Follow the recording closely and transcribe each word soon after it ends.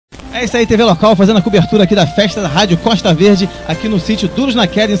É isso aí, TV Local, fazendo a cobertura aqui da festa da Rádio Costa Verde, aqui no sítio Duros na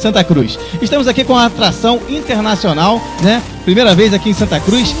Queda, em Santa Cruz. Estamos aqui com a atração internacional, né? Primeira vez aqui em Santa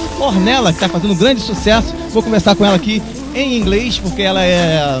Cruz, Ornella, que está fazendo um grande sucesso. Vou conversar com ela aqui em inglês, porque ela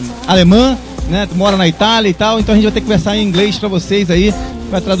é alemã, né? Mora na Itália e tal, então a gente vai ter que conversar em inglês para vocês aí,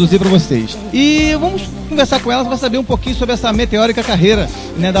 para traduzir para vocês. E vamos conversar com ela para saber um pouquinho sobre essa meteórica carreira,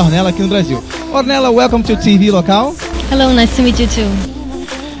 né, da Ornella aqui no Brasil. Ornella, welcome to TV Local. Hello, nice to meet you too.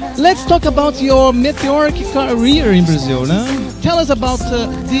 Let's talk about your meteoric career in Brazil. No? Tell us about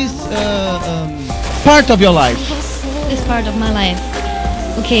this part of your life. This part of my life.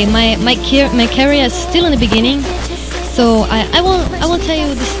 Okay, my career is still in the beginning, so I will tell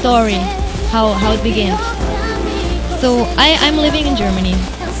you the story how it begins. So I'm living in Germany,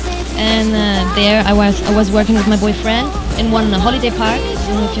 and there I was working with my boyfriend in one holiday park. I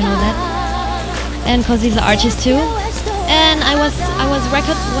don't know if you know that. And because he's an artist too. And I was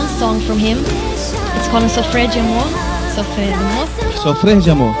recorded one song from him. It's called Sofrer de Amor. Sofrer de Amor. Sofrer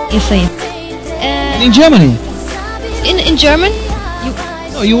de Amor. Isso aí. In Germany? In German?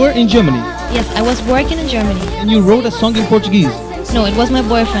 No, you were in Germany. Yes, I was working in Germany. And you wrote a song in Portuguese? No, it was my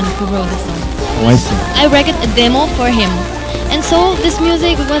boyfriend who wrote the song. Oh, I see. I recorded a demo for him. And so this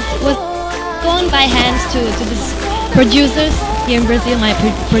music was going by hands to these producers here in Brazil, my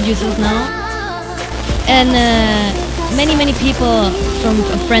producers now. And many people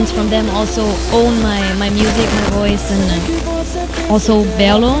friends from them also own my music, my voice, and also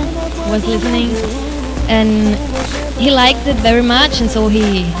Belo was listening, and he liked it very much, and so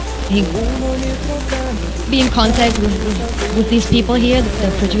he be in contact with these people here, the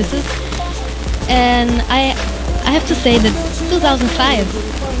producers. And I have to say that 2005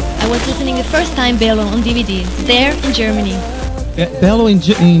 I was listening the first time Belo on DVD there in Germany. Belo in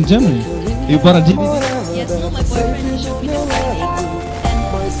Germany? You bought a DVD? Yes, no, my boyfriend showed me the CD,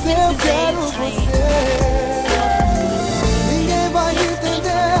 and since the day Ninguém vai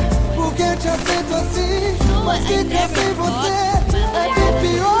entender porque te aceito assim. Mas que sem você é bem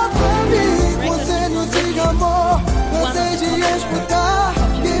pior pra mim. Você não diga amor, cansei de escutar.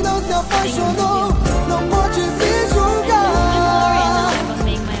 Quem não se apaixonou não pode me julgar.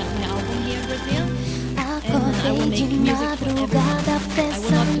 Acordei de madrugada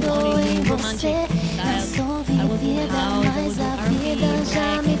pensando em você. Mas a vida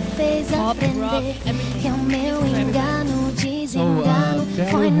já me fez aprender que o meu engano, desengano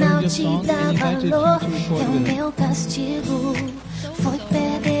foi não te dar valor. Que o meu castigo foi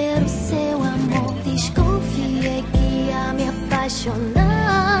perder o seu amor. Desconfiei que ia me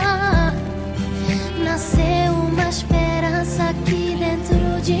apaixonar. Nasceu uma esperança aqui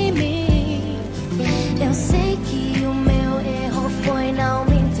dentro de mim. Eu sei que o meu erro foi não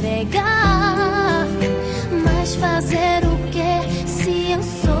me entregar. Mas fazer o que se eu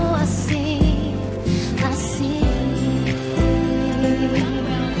sou assim, assim?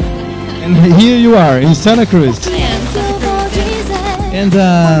 And here you are in Santa Cruz. And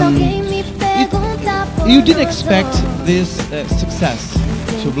you didn't expect this success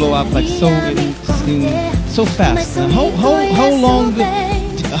to blow up like so fast.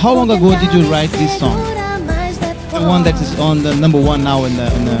 How long ago did you write this song? The one that is on the #1 now in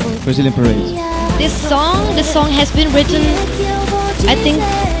the Brazilian parade. This song has been written, I think,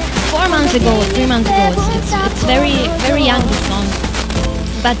 4 months ago, 3 months ago. It's very young, this song.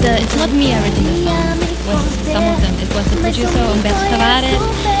 But it's not me who written the song. It was some of them. It was the producer Humberto Tavares.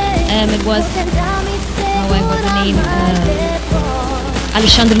 It was what was the name?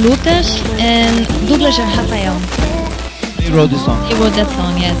 Alexandre Lucas and Douglas Rafael. They wrote this song. He wrote that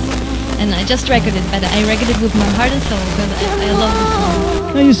song, yes. And I just recorded it, but I recorded it with my heart and soul because I love this song.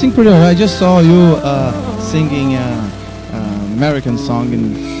 Yeah, you sing pretty well. I just saw you singing American song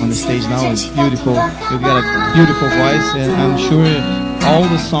on the stage now. It's beautiful. You've got a beautiful voice, and I'm sure all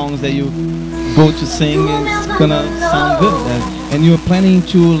the songs that you go to sing is gonna sound good. And you're planning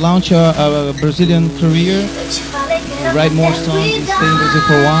to launch a Brazilian career, write more songs and stay in Brazil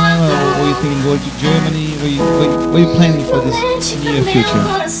for a while, or are you thinking going to Germany? What are you planning for this near future?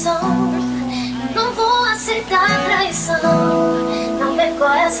 Não vou aceitar traição. Não perco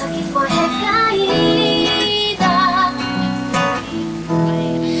essa que foi recaída.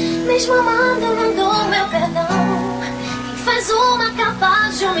 Mesmo amando, eu não dou meu perdão. Quem faz uma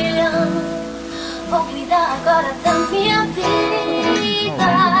capaz de 1 milhão. Vou cuidar agora da minha vida.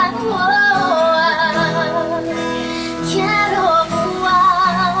 Quero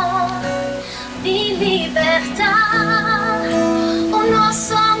voar, me libertar. O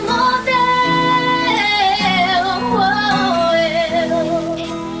nosso amor deu.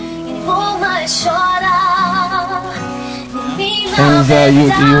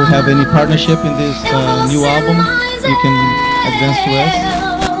 you have any partnership in this new album you can advance to us?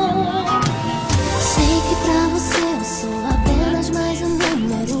 Sei que pra você eu sou apenas mais um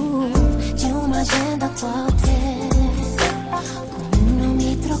número de uma agenda qualquer. Como não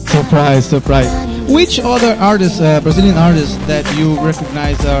me trocar. Surprise. Which other artists, Brazilian artists, that you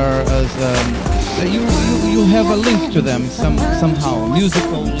recognize are as that you have a link to them somehow,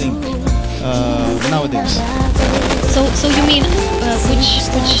 musical link nowadays? So you mean which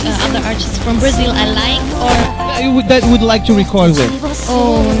other artists from Brazil I like, or That would like to record with?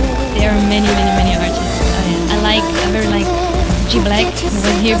 oh, there are many artists. I very like G Black, who was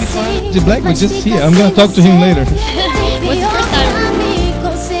here before. The Black was just here. I'm gonna talk to him later. Was the first time.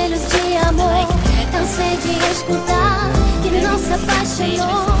 Conselhos de amor, cansei de escutar que não se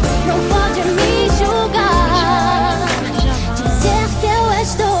apaixonou, não pode me julgar, dizer que eu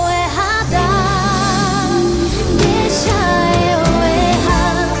estou errada. Deixa eu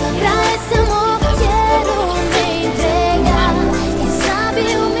errar, pra esse amor quero me entregar. Quem sabe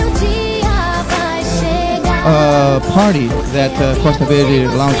o meu dia vai chegar. Party that Costa Verde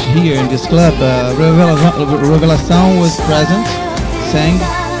launched here in this club. Revelação was present, sang,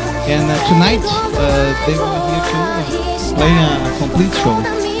 and tonight they were here to play a complete show.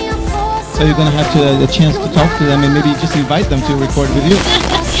 So you're gonna have a chance to talk to them and maybe just invite them to record with you.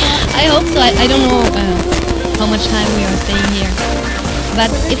 I hope so. I don't know how much time we are staying here, but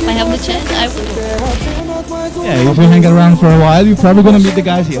if I have the chance, I will. Yeah, if you hang around for a while, you're probably gonna meet the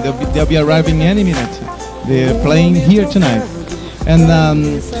guys here. They'll be arriving any minute. They're playing here tonight. And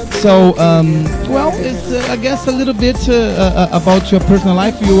well, it's I guess a little bit about your personal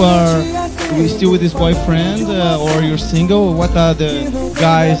life. Are you still with this boyfriend, or you're single? What are the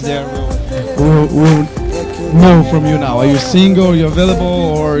guys there will know from you now? Are you single? Are you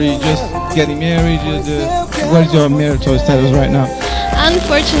available, or are you just getting married? What is your marital status right now?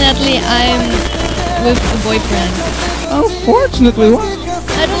 Unfortunately, I'm with a boyfriend. Unfortunately, what?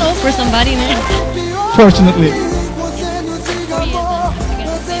 I don't know, for somebody, no? Fortunately.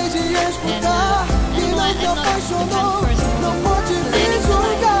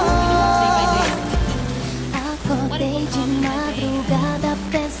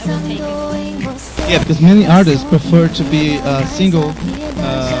 Yeah, because many artists prefer to be single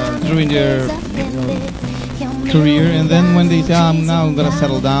during their career, and then when they say, I'm gonna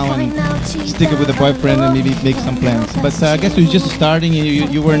settle down and stick it with a boyfriend and maybe make some plans. But I guess you're just starting and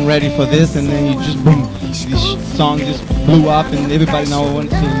you weren't ready for this, and then you just boom, this song just blew up, and everybody now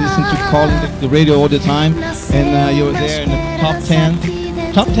wants to listen to calling the radio all the time, and you're there in the top 10.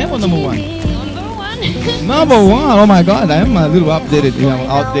 Top 10 or number 1? Number 1. Oh my God, I'm a little outdated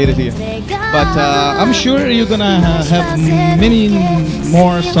here. But I'm sure you're gonna have many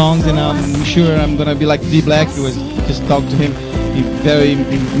more songs, and I'm sure I'm gonna be like D Black, who has just talked to him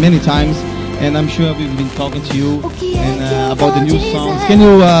many times, and I'm sure we've been talking to you and about the new songs. Can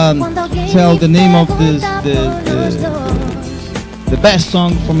you tell the name of the best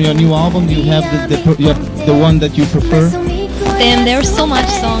song from your new album? Do you have the one that you prefer? Then there's so much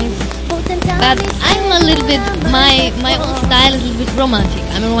songs, but I'm a little bit, my own style is a little bit romantic.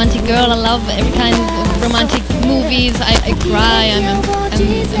 I'm a romantic girl. I love every kind of romantic movies. I cry. I'm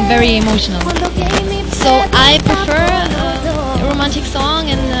very emotional. So I prefer a romantic song,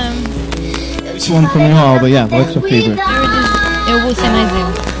 and which one from your album? Yeah, what's your favorite? Eu Vou Ser Mais Eu.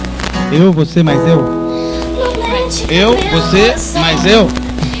 Eu, Você, Mais Eu. Eu, Você, Mais Eu.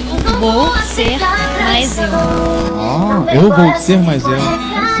 Vou Ser Mais Eu. Oh, Eu Vou Ser Mais Eu. I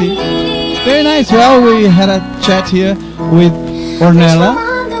see. Very nice. Well, we had a chat here with Ornella,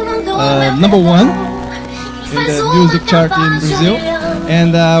 number 1 in the music chart in Brazil,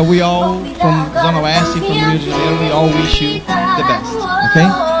 and we all from Zona Oeste, from Rio de Janeiro, we all wish you the best. Okay?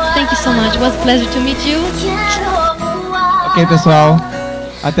 Thank you so much. It was a pleasure to meet you. Ok, pessoal.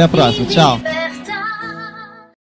 Até a próxima. Tchau.